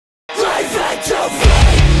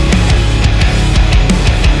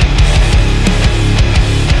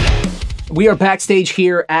We are backstage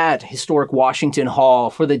here at historic Washington Hall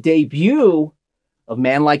for the debut of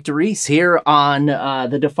man like DeReiss here on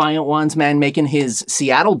the Defiant Ones, man, making his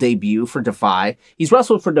Seattle debut for Defy. He's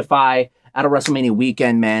wrestled for Defy at a WrestleMania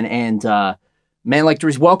weekend, man, and man like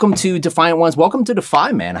DeReiss, welcome to Defiant Ones. Welcome to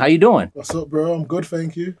Defy, man. How you doing? What's up, bro? I'm good,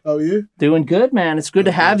 thank you. How are you? Doing good, man. It's good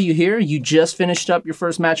to have you here. You just finished up your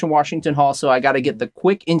first match in Washington Hall, so I got to get the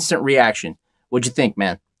quick, instant reaction. What'd you think,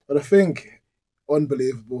 man? But I think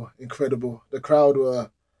unbelievable, incredible. The crowd were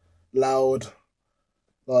loud.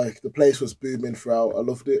 Like, the place was booming throughout. I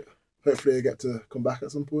loved it. Hopefully I get to come back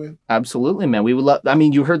at some point. Absolutely, man. We would love, I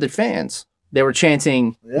mean, you heard the fans. They were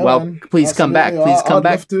chanting, yeah, well, man. please come back. Please come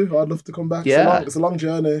back. I'd love to come back. Yeah. It's a long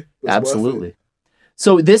journey. Absolutely.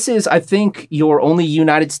 So this is, I think, your only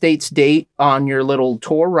United States date on your little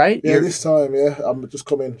tour, right? Yeah, this time, yeah. I'm just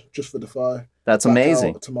coming just for Defy. That's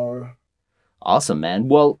amazing. Tomorrow. Awesome, man.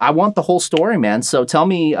 Well, I want the whole story, man. So tell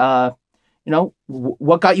me, you know,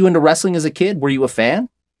 what got you into wrestling as a kid? Were you a fan?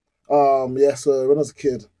 Yeah, so when I was a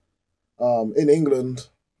kid, in England,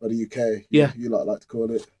 or the UK, yeah, you like to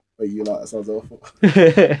call it, but you like, that sounds awful.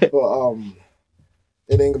 But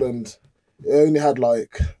in England, it only had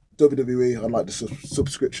like WWE on like the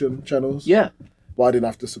subscription channels. Yeah. But I didn't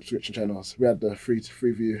have the subscription channels. We had the free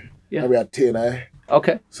view. Yeah. And we had TNA.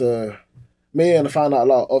 Okay. So me and I found out a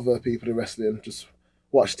lot of other people in wrestling just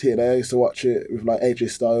watch TNA. I used to watch it with like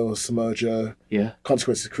AJ Styles, Samoa Joe, yeah,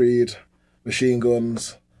 Consequences Creed, Machine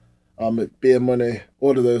Guns, Beer Money,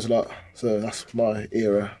 all of those lot. So that's my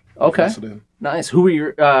era. Okay. Nice. Who were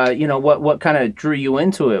your, you know, what kind of drew you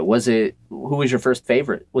into it? Who was your first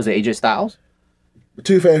favorite? Was it AJ Styles? The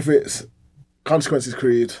two favorites, Consequences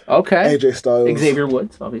Creed. Okay. AJ Styles. Xavier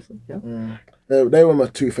Woods, obviously. Yeah. They were my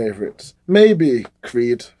two favorites. Maybe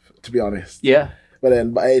Creed, to be honest. Yeah. But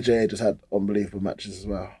AJ just had unbelievable matches as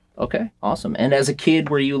well. Okay, awesome. And as a kid,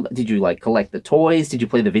 did you like collect the toys? Did you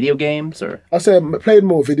play the video games, or? I say I played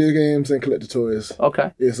more video games than collect the toys. Okay.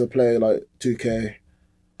 I used to play like 2K,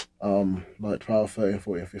 like 12, 13,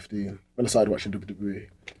 14, 15. When I started watching WWE.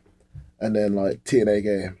 And then like TNA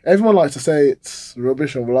game. Everyone likes to say it's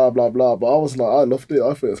rubbish and blah blah blah, but I was like, I loved it.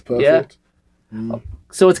 I thought it was perfect. Yeah.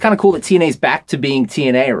 So it's kind of cool that TNA's back to being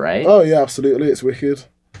TNA, right? Oh yeah, absolutely. It's wicked.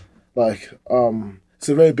 Like, it's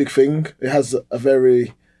a very big thing. It has a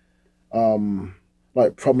very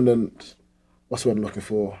like prominent, what's the word I'm looking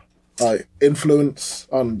for? Like influence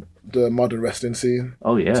on the modern wrestling scene.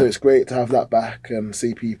 Oh yeah. So it's great to have that back and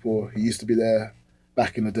see people who used to be there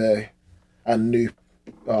back in the day and new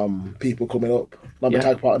people coming up. Like my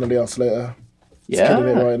tag partner Leon Slater. Yeah.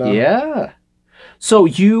 Killing it right now. Yeah. So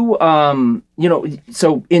you, you know,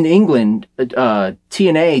 so in England,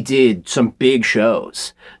 TNA did some big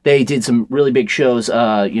shows. They did some really big shows,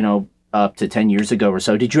 you know, up to 10 years ago or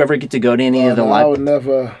so. Did you ever get to go to any of the live? I would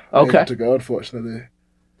never able to go, unfortunately.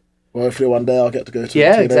 Well, hopefully one day I'll get to go to a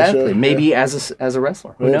TNA exactly. show. Maybe as a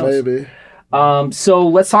wrestler. Who knows? Maybe. So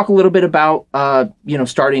let's talk a little bit about, you know,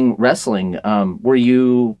 starting wrestling. Were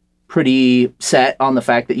you pretty set on the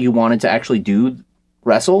fact that you wanted to actually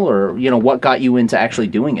wrestle, or, you know, what got you into actually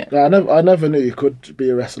doing it? I never knew you could be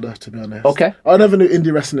a wrestler, to be honest. Okay. I never knew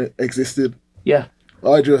indie wrestling existed. Yeah.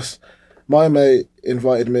 My mate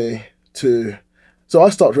invited me to, so I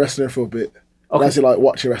stopped wrestling for a bit. Okay. Actually, like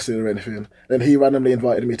watching wrestling or anything. Then he randomly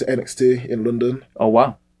invited me to NXT in London. Oh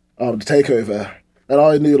wow. The takeover. And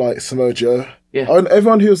I knew like Samoa Joe. Yeah.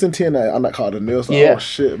 Everyone who was in TNA on that card, I knew. I was like, oh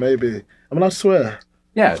shit, maybe. I mean, I swear.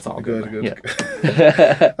 Yeah, it's all good. Good.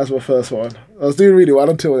 Yeah. That's my first one. I was doing really well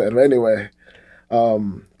until then. Anyway,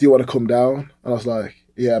 do you want to come down? And I was like,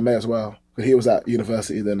 yeah, I may as well. But he was at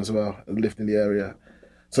university then as well and lived in the area.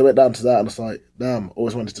 So I went down to that and I was like, damn,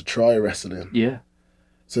 always wanted to try wrestling. Yeah.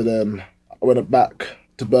 So then I went back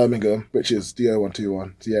to Birmingham, which is the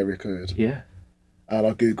 0121, the area code. Yeah. And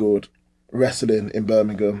I Googled wrestling in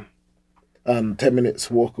Birmingham. And 10 minutes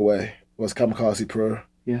walk away was Kamikaze Pro,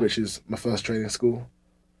 which is my first training school.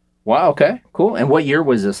 Wow, okay, cool. And what year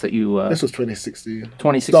was this that you... This was 2016.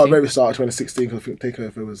 2016? Very start of 2016, because I think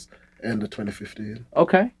takeover was end of 2015.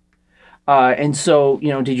 Okay. And so, you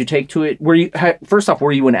know, did you take to it? First off,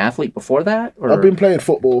 were you an athlete before that? Or? I've been playing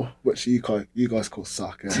football, which you guys call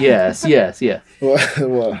soccer. Yes. Well,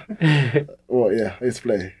 yeah, I used to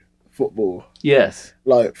play football. Yes.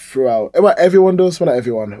 Like throughout, well, everyone does. Well, not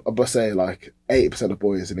everyone. I must say, like 80% of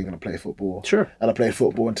boys are going to play football. Sure. And I played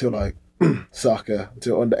football until like soccer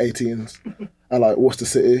until under 18s, and like Worcester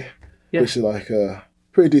City, which is like a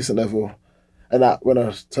pretty decent level. And that when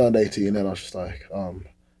I turned 18, then I was just like,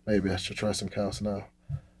 maybe I should try some chaos now.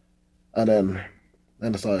 And then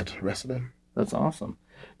I started wrestling. That's awesome.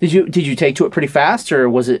 Did you take to it pretty fast, or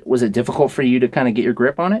was it difficult for you to kind of get your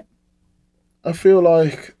grip on it? I feel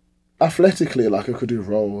like athletically, like I could do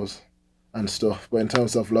rolls and stuff, but in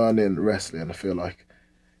terms of learning wrestling, I feel like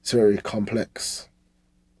it's very complex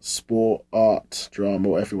sport, art, drama,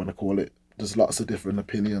 whatever you want to call it. There's lots of different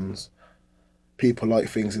opinions. People like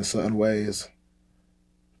things in certain ways.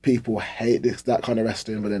 People hate that kind of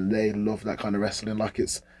wrestling, but then they love that kind of wrestling. Like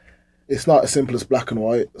it's not as simple as black and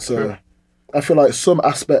white. So sure. I feel like some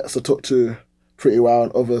aspects I took to pretty well,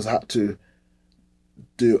 and others I had to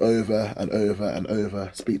do over and over and over.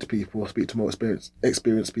 Speak to people, speak to more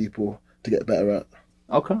experienced people to get better at.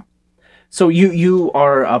 Okay. So you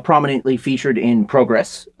are prominently featured in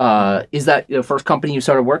Progress. Is that the first company you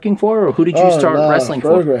started working for, or who did you start wrestling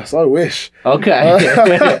Progress, for? I wish.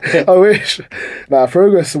 Okay. I wish.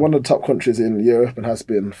 Progress is one of the top countries in Europe and has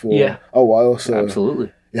been for a while. So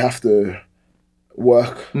absolutely, you have to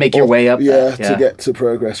make your way up. To get to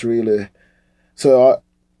Progress, really. So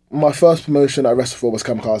my first promotion I wrestled for was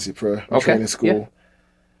Kamikaze Pro, training school.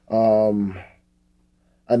 Yeah.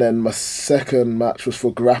 And then my second match was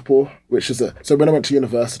for Grapple, which is so when I went to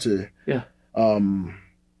university, I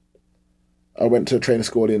went to a training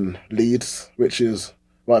school in Leeds, which is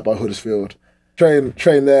right by Huddersfield. Train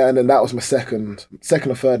there, and then that was my second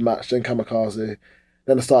or third match, then Kamikaze.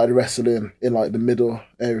 Then I started wrestling in like the middle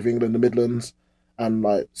area of England, the Midlands, and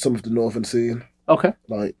like some of the northern scene. Okay.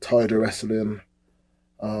 Like Tider wrestling,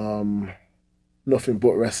 nothing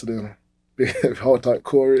but wrestling. Hard type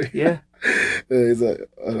Corey. Yeah. He's a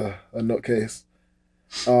nutcase.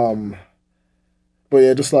 But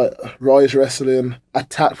yeah, just like Rise Wrestling,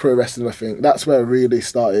 Attack Pro Wrestling, I think. That's where I really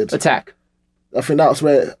started. Attack. I think that's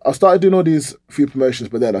where I started doing all these few promotions,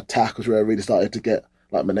 but then Attack was where I really started to get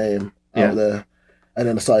like my name out there. And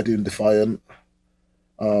then I started doing Defiant,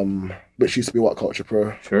 which used to be What Culture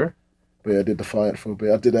Pro. Sure. But yeah, I did Defiant for a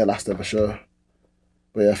bit. I did their last ever show.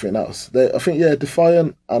 But yeah, I think that was...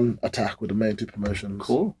 Defiant and Attack were the main two promotions.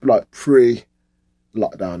 Cool. Like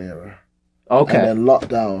pre-lockdown era. Okay. And then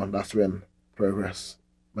lockdown, that's when Progress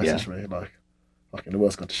messaged me, like, fucking the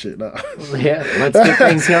world's got to shit now. Yeah, let's get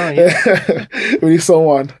things going. Yeah. We need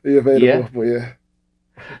someone be available, but yeah.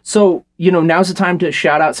 So, now's the time to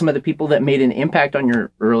shout out some of the people that made an impact on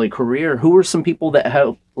your early career. Who were some people that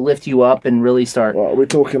helped lift you up and really start... Well, we're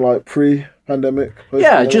talking like pre-pandemic?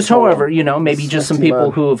 Yeah, just however, maybe just some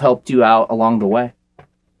people who have helped you out along the way.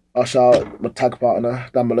 I'll shout out my tag partner,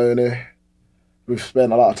 Dan Maloney. We've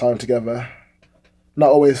spent a lot of time together.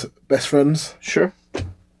 Not always best friends. Sure.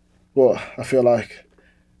 But I feel like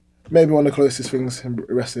maybe one of the closest things in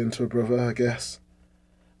wrestling to a brother, I guess.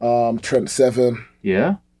 Trent Seven.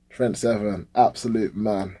 Yeah? Trent Seven, absolute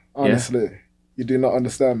man. Honestly, you do not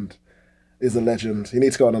understand. He's a legend. You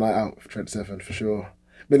need to go on a night out with Trent Seven for sure.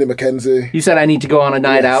 Millie McKenzie. You said I need to go on a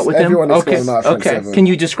night out with him? Everyone needs to go on a night out with Trent Seven. Can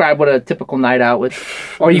you describe what a typical night out with...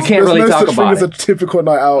 Or you can't really talk about it? There's a typical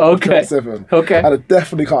night out with Trent Seven. Okay. And I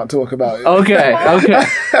definitely can't talk about it. Okay.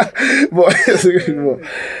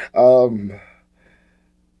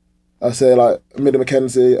 I'd say like Millie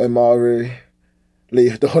McKenzie, Omari, Lee,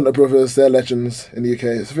 the Hunter brothers, they're legends in the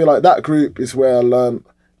UK. So I feel like that group is where I learned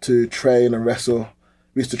to train and wrestle.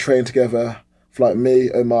 We used to train together for like me,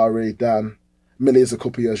 Omari, Dan. Millie's a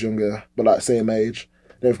couple years younger, but like same age.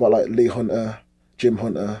 Then we've got like Lee Hunter, Jim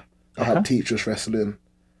Hunter. I had teachers wrestling.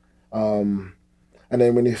 And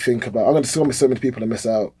then when you think about... there's going to be so many people I miss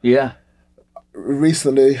out. Yeah.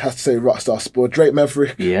 Recently, I have to say Rockstar Sport. Drake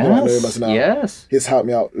Maverick, who I know him as now. Yes. He's helped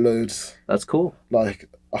me out loads. That's cool. Like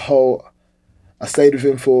I stayed with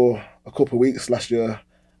him for a couple of weeks last year,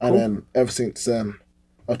 and then ever since then,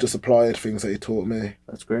 I've just applied things that he taught me.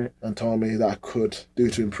 That's great. And told me that I could do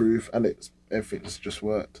to improve, and everything's just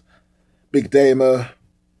worked. Big Damer.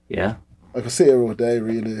 Yeah. I could sit here all day,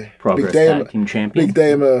 really. Progress Tag Team Champion. Big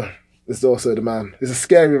Damer is also the man. He's a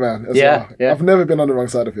scary man as well. Yeah. I've never been on the wrong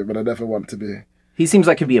side of him, but I never want to be. He seems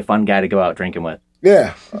like he'd be a fun guy to go out drinking with.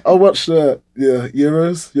 Yeah. I watched the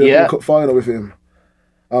European Cup final with him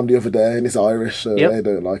the other day, and he's Irish, so they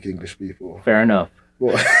don't like English people. Fair enough.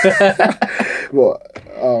 But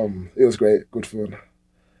it was great, good fun.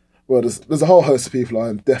 Well, there's a whole host of people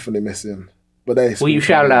I'm definitely missing. But you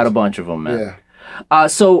shouted out a bunch of them, man. Yeah.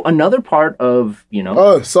 So another part of,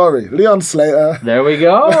 Oh, sorry. Leon Slater. There we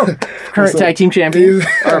go. Current tag team champion.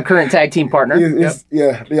 Or current tag team partner.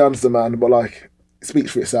 Yeah, Leon's the man, but like,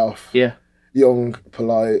 speaks for itself. Yeah. Young,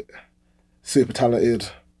 polite, super talented,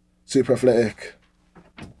 super athletic.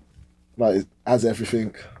 Like, has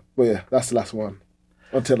everything. But yeah, that's the last one.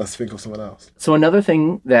 until I think of someone else. So another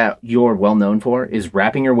thing that you're well known for is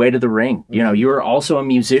rapping your way to the ring. You know, you're also a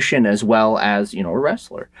musician as well as, you know, a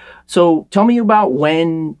wrestler. So tell me about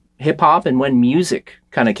when hip hop and when music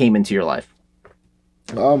kind of came into your life.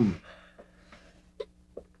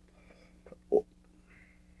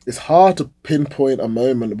 It's hard to pinpoint a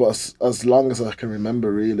moment, but as long as I can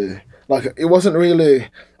remember, really. Like, it wasn't really...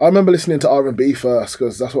 I remember listening to R&B first,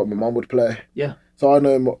 because that's what my mum would play. Yeah. So I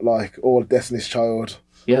know, like, all Destiny's Child.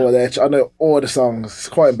 Yeah. I know all the songs. It's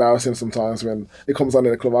quite embarrassing sometimes when it comes on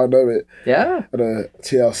in the club. I know it. Yeah. I know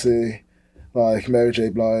TLC, like Mary J.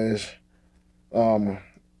 Blige, everyone.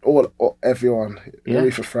 Yeah.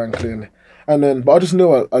 Aretha Franklin. And then, but I just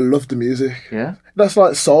knew I loved the music. Yeah. That's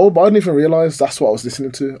like soul, but I didn't even realise that's what I was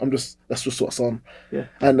listening to. That's just what's on. Yeah.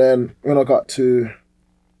 And then when I got to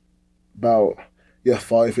about year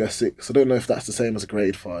 5, year 6, I don't know if that's the same as a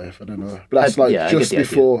grade 5. I don't know. But that's just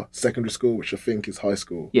before secondary school, which I think is high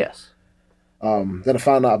school. Yes. Then I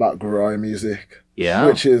found out about grime music. Yeah.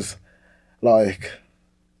 Which is like,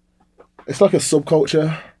 it's like a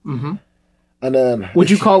subculture. Mm-hmm. And then...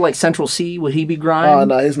 Would you call like Central C? Would he be grime? Oh,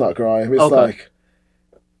 no, he's not grime. It's like...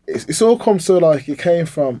 It's all come to like, it came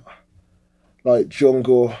from like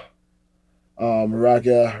jungle,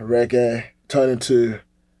 reggae, turned into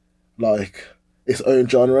like its own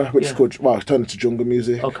genre, which is called, turned into jungle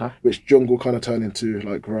music. Okay. Which jungle kind of turned into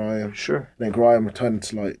like grime. Sure. Then grime turned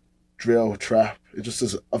into like drill, trap. It just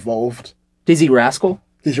has evolved. Dizzy Rascal?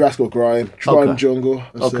 Dizzy Rascal, grime jungle,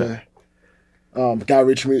 I'd say.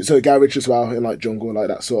 Garage music, so garage as well in like jungle, like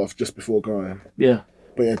that sort of just before grime. Yeah.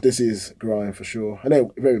 But yeah, this is grime for sure, and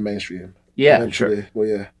then very mainstream. Yeah, eventually. sure. But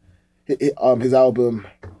yeah, his album,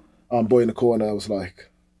 Boy in the Corner, was like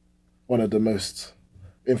one of the most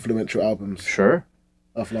influential albums. Sure.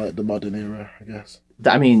 Of like the modern era, I guess.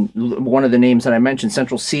 I mean, one of the names that I mentioned,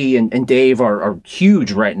 Central C and Dave, are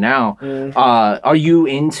huge right now. Mm. Are you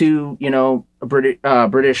into, you know,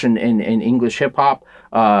 British and English hip hop,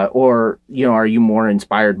 or, you know, are you more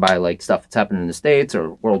inspired by like stuff that's happening in the States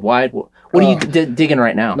or worldwide? What are you digging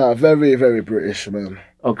right now? No, very, very British, man.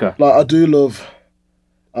 Okay. Like, I do love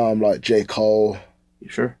like J. Cole.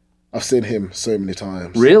 Sure. I've seen him so many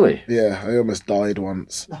times. Really? Yeah, I almost died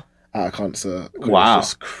once at a concert. Wow. It was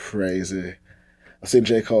just crazy. I've seen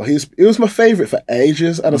J. Cole. He was my favourite for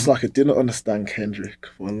ages, and it's like I didn't understand Kendrick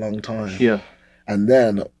for a long time. Yeah. And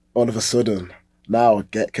then, all of a sudden, now I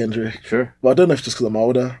get Kendrick. Sure. Well, I don't know if it's just because I'm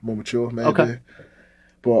older, more mature, maybe. Okay.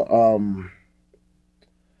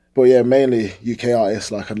 But yeah, mainly UK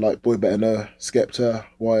artists, like I'd like Boy Better Know, Skepta,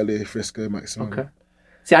 Wiley, Frisco, Maximum. Okay.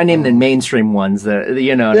 See, I named the mainstream ones that,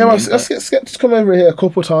 you know. Yeah, Skepta's come over here a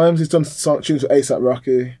couple of times. He's done tunes with A$AP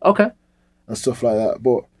Rocky. Okay. And stuff like that.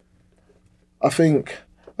 But I think,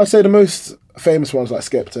 I'd say the most famous ones like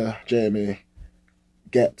Skepta, Jamie,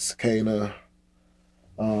 Gets, Kano.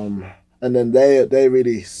 And then they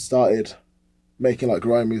really started making like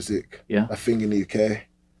grime music a thing in the UK.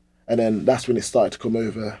 And then that's when it started to come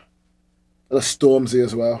over. And Stormzy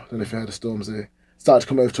as well. I don't know if you heard of Stormzy. Started to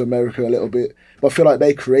come over to America a little bit. But I feel like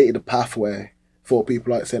they created a pathway for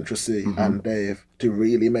people like Central C and Dave to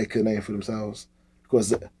really make a name for themselves.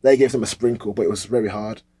 Because they gave them a sprinkle, but it was very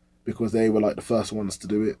hard because they were like the first ones to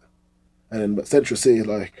do it. And then, but Central C,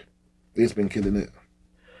 like, he's been killing it.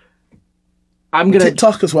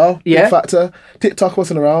 TikTok as well. Yeah. Big factor. TikTok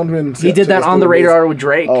wasn't around when he did that on the radar with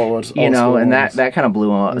Drake. You know, and that kind of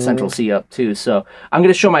blew Central C up too. So I'm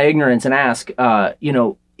going to show my ignorance and ask, you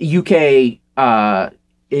know, UK,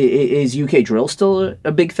 is UK drill still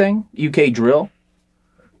a big thing? UK drill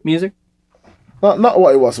music? Not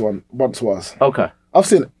what it once was. Okay. I've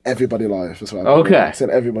seen everybody live as well. Okay. I've seen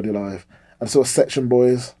everybody live. And so Section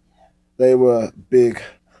Boys, they were big.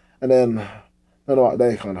 And then, I don't know what,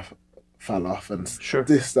 they kind of fell off and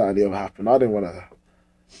this, that, and the other happened. I didn't want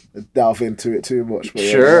to delve into it too much. But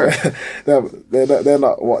they're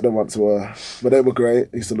not what they once were. But they were great.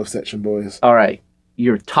 I used to love Section Boys. All right.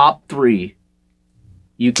 Your top 3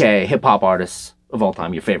 UK hip-hop artists of all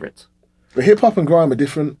time, your favorites. But hip-hop and grime are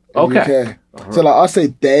different in the UK. Right. So like, I'd say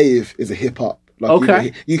Dave is a hip-hop.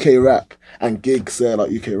 Like UK rap, and Gigs, they're like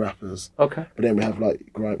UK rappers. Okay. But then we have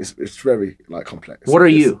like grime. It's very like complex. What are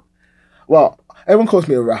you? Well, everyone calls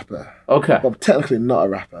me a rapper. Okay. But I'm technically not a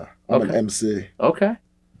rapper. I'm an MC. Okay.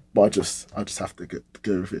 But I just have to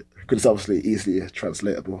go with it because it's obviously easily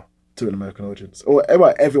translatable to an American audience or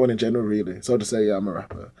everyone in general, really. So I'll just say, yeah, I'm a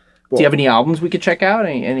rapper. But, do you have any albums we could check out?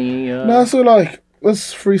 Any? No, so like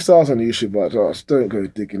there's freestyles on YouTube, but just don't go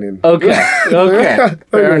digging in. Okay. Okay.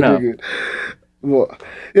 Fair enough. But,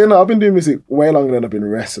 you know, I've been doing music way longer than I've been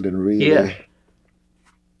wrestling, really. Yeah.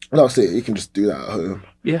 And that's it. You can just do that at home.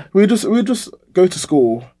 Yeah. We'd just go to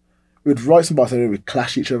school. We'd write some bars and we'd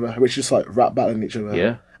clash each other. We'd just like rap battling each other.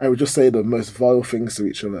 Yeah. And we'd just say the most vile things to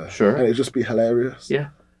each other. Sure. And it'd just be hilarious. Yeah.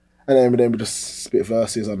 And then we just spit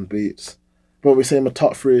verses on beats. But we say my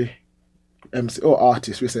top 3 MC or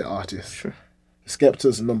artists. We say artists. Sure.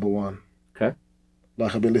 Skepta's #1. Okay.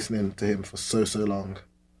 Like I've been listening to him for so long.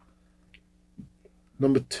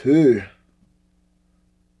 #2,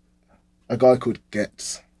 a guy called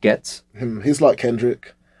Gets. Gets? He's like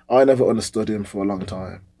Kendrick. I never understood him for a long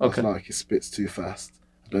time. Okay. Like he spits too fast.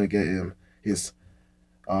 I don't get him. I just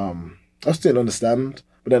didn't understand.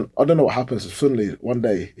 But then I don't know what happens. Suddenly one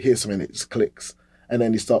day you hear something, it just clicks, and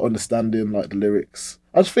then you start understanding like the lyrics.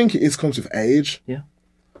 I just think comes with age. Yeah.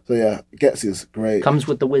 So yeah, Gets is great. Comes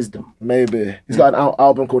with the wisdom. Maybe. He's got an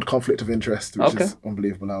album called Conflict of Interest, which is an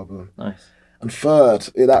unbelievable album. Nice. And third,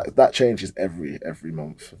 that changes every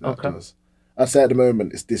month. That does. I'd say at the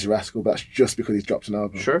moment it's Dizzy Rascal, but that's just because he's dropped an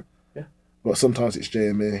album. Sure. Yeah. But sometimes it's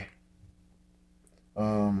JME.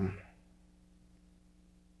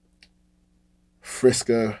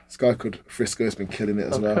 Frisco. This guy called Frisco's been killing it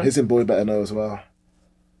as well. He's in Boy Better Know as well.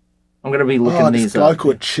 I'm gonna be looking these up. This guy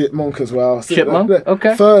called Chipmunk as well. Chipmunk?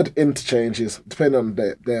 Okay. Third interchanges, depending on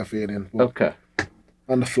the day I'm feeling. But okay.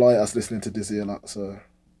 On the flight, I was listening to Dizzy a lot, so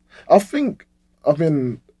I think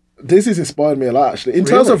Dizzy's inspired me a lot, actually. In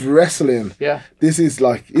terms of wrestling, this is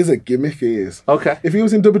he's a gimmick, he is. Okay. If he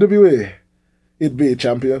was in WWE, he'd be a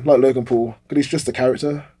champion, like Logan Paul, because he's just a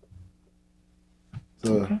character.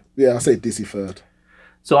 So, yeah, I say Dizzy third.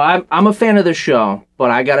 So I'm a fan of the show, but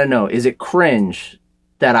I gotta know, is it cringe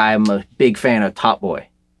that I'm a big fan of Top Boy?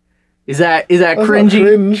 Is that cringy? Not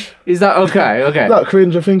cringe. Is that okay? Okay. Not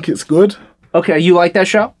cringe. I think it's good. Okay, you like that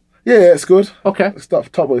show? Yeah, it's good. Okay.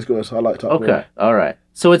 Top Boy's good. I like Top Boy. Okay, all right.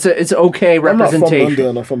 So it's okay representation. I'm not from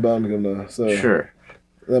London. I'm from Birmingham though. So sure.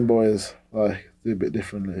 Them boys do a bit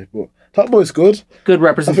differently, but Top Boy's good. Good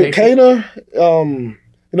representation. I think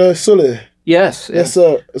Kano, Sully. Yes. Yes,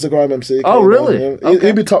 sir. It's a grime MC. Oh, Kano, really? Okay.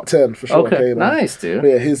 He'd be top 10 for sure. Okay, Kano. nice, dude. But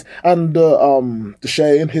yeah, the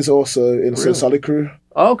Shane. He's also in So Solid Crew.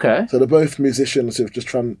 Okay. So they're both musicians who've just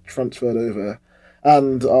transferred over,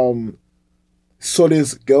 and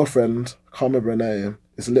Sully's girlfriend, can't remember her name,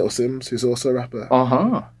 is Little Sims, who's also a rapper.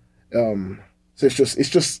 So it's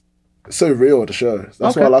just so real, the show.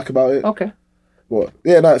 That's what I like about it. Okay. But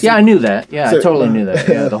yeah, no. I knew that. Yeah, I totally knew that.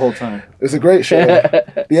 Yeah, the whole time. It's a great show.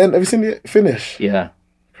 The end. Have you seen the finish? Yeah.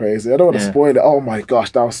 Crazy. I don't want to spoil it. Oh my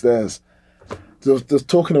gosh, downstairs. They're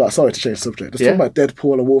talking about, sorry to change the subject, they're talking about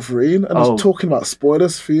Deadpool and Wolverine, and they're talking about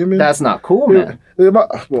spoilers, fuming. That's not cool, man.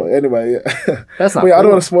 Well, anyway, that's not cool. I don't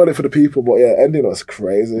want to spoil it for the people, but yeah, ending was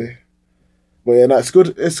crazy. But yeah, no, it's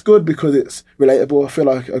good. It's good because it's relatable. I feel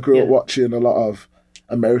like I grew up watching a lot of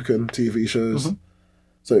American TV shows,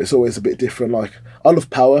 so it's always a bit different. Like, I love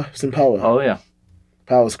Power. It's in Power. Oh, yeah.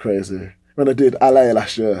 Power's crazy. When I did LA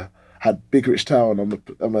last year, had Big Rich Town on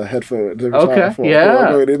my headphones. Okay, I'm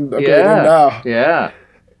going in now. Yeah.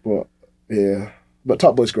 But yeah, but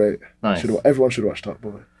Top Boy's great. Nice. Everyone should watch Top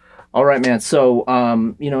Boy. All right, man. So,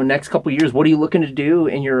 next couple of years, what are you looking to do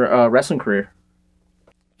in your wrestling career?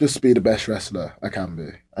 Just be the best wrestler I can be,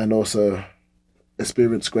 and also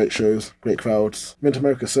experience great shows, great crowds. I've been to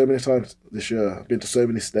America so many times this year. I've been to so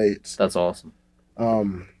many states. That's awesome.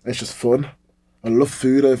 It's just fun. I love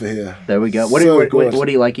food over here. There we go. What do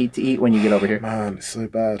you like to eat when you get over here? Man, it's so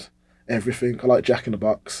bad. Everything. I like Jack in the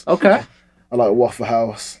Box. Okay. I like Waffle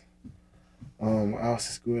House. What else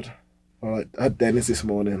is good? I had Denny's this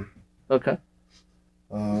morning. Okay.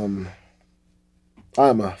 I am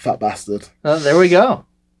a fat bastard. There we go.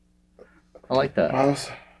 I like that.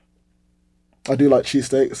 I do like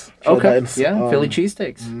cheesesteaks. Okay. Yeah, Philly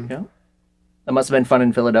cheesesteaks. Yeah. That must have been fun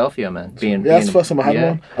in Philadelphia, man. That's the first time I had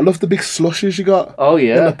one. I love the big slushies you got. Oh,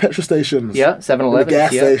 yeah. In the petrol stations. Yeah, 7-Eleven. The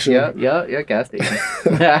gas station. Yeah, gas station.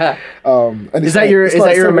 And is that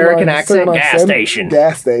your American accent? Gas station.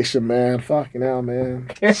 Gas station, man. Fucking hell,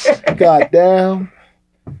 man. God damn.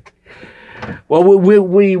 Well,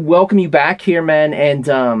 we welcome you back here, man, and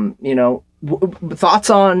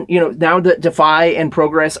thoughts on, now that Defy and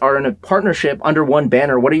Progress are in a partnership under one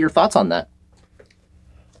banner, what are your thoughts on that?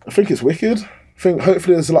 I think it's wicked. I think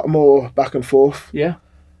hopefully there's a lot more back and forth. Yeah.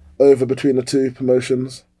 Over between the two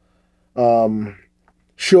promotions.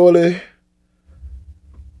 Surely,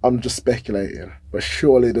 I'm just speculating, but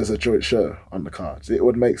surely there's a joint show on the cards. It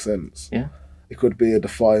would make sense. Yeah. It could be a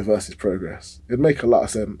Defy versus Progress. It'd make a lot of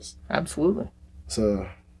sense. Absolutely. So,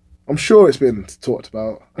 I'm sure it's been talked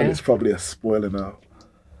about, and it's probably a spoiler now.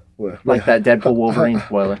 Like that Deadpool Wolverine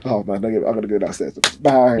spoiler. Oh man, I'm gonna go downstairs.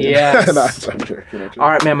 Bang. Yes. Nah, All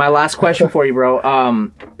right, man. My last question for you,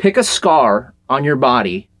 bro. Pick a scar on your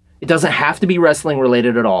body. It doesn't have to be wrestling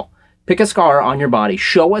related at all. Pick a scar on your body.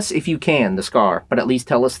 Show us if you can the scar, but at least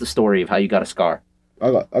tell us the story of how you got a scar.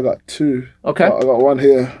 I got two. Okay. I got one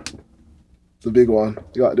here. It's a big one.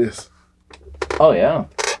 You got this. Oh yeah.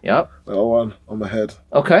 Yep. I got one on my head.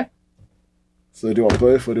 Okay. So do you want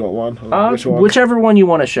both or do you want one? Which one? Whichever one you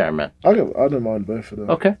want to share, man. I don't mind both of them.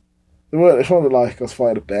 Okay. It wasn't like I was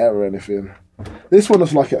fighting a bear or anything. This one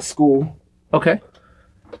was like at school. Okay.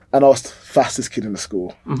 And I was the fastest kid in the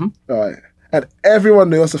school. Mm-hmm. Right. And everyone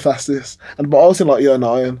knew I was the fastest. But I was in like year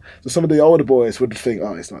 9. So some of the older boys would think,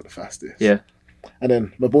 oh, he's not the fastest. Yeah. And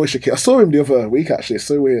then my boy Shakir, I saw him the other week actually. It's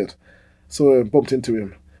so weird. So I bumped into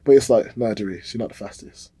him. But it's like, no, Derice, you're not the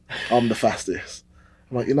fastest. I'm the fastest.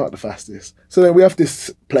 I'm like, you're not the fastest. So then we have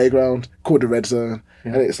this playground called the Red Zone.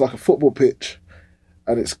 Yeah. And it's like a football pitch.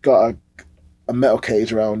 And it's got a metal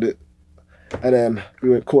cage around it. And then we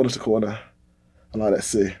went corner to corner. And like, let's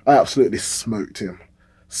see. I absolutely smoked him.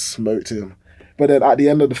 But then at the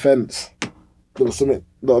end of the fence, there was something,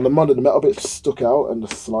 the metal bit stuck out and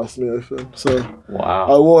just sliced me open. So wow.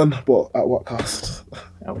 I won, but at what cost?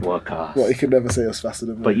 At what cost? Well, you can never say I was faster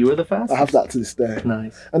than me. But you were the fastest? I have that to this day.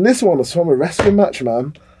 Nice. And this one was from a wrestling match,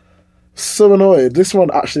 man. So annoyed. This one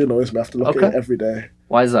actually annoys me. I have to look at it every day.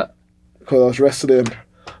 Why is that? Because I was wrestling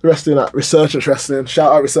at Resurgence Wrestling.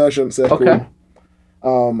 Shout out Resurgence. They're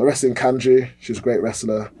cool. Wrestling Kanji. She was a great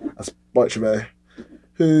wrestler. That's Spike Trevay.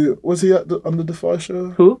 Who was he on the Defy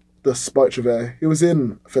show? Who? The Spike Trevay. He was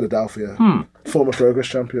in Philadelphia. Former Progress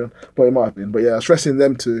champion. But he might have been. But yeah, I was wrestling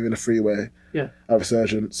them two in a freeway. Yeah. At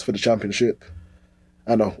Resurgence for the championship.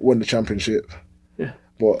 And I won the championship. Yeah.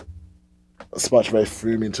 But Spike Trevay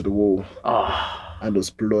threw me into the wall. And there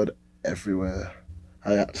was blood everywhere.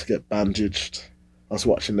 I had to get bandaged. I was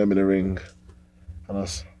watching them in the ring. And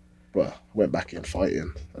I went back in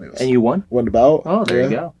fighting. And you won? Won the bout. Oh, there you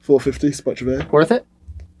go. 450, Spike Trevay. Worth it?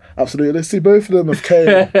 Absolutely. See, both of them have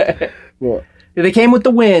came. What? They came with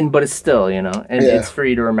the win, but it's still, and it's for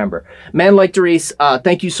you to remember. Man like Derice,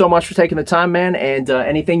 thank you so much for taking the time, man. And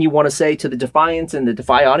anything you want to say to the Defiant and the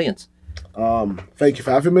Defy audience? Thank you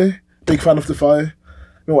for having me. Big fan of Defy.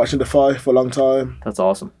 Been watching Defy for a long time. That's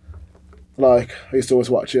awesome. Like, I used to always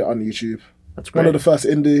watch it on YouTube. That's great. One of the first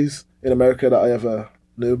indies in America that I ever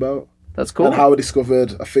knew about. That's cool. And how I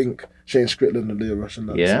discovered, I think, Shane Strickland and Leo Rush.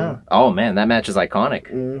 Yeah. Oh, man, that match is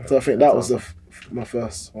iconic. So I think that was my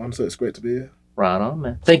first one, so it's great to be here. Right on,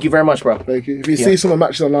 man. Thank you very much, bro. Thank you. If you see some of the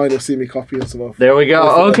matches online, you'll see me copying some of. There we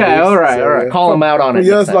go. Okay, all right. Call him out on it.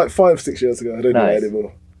 Years like 5, 6 years ago. I don't know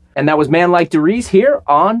anymore. And that was Man Like Derice here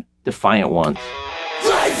on Defiant Ones.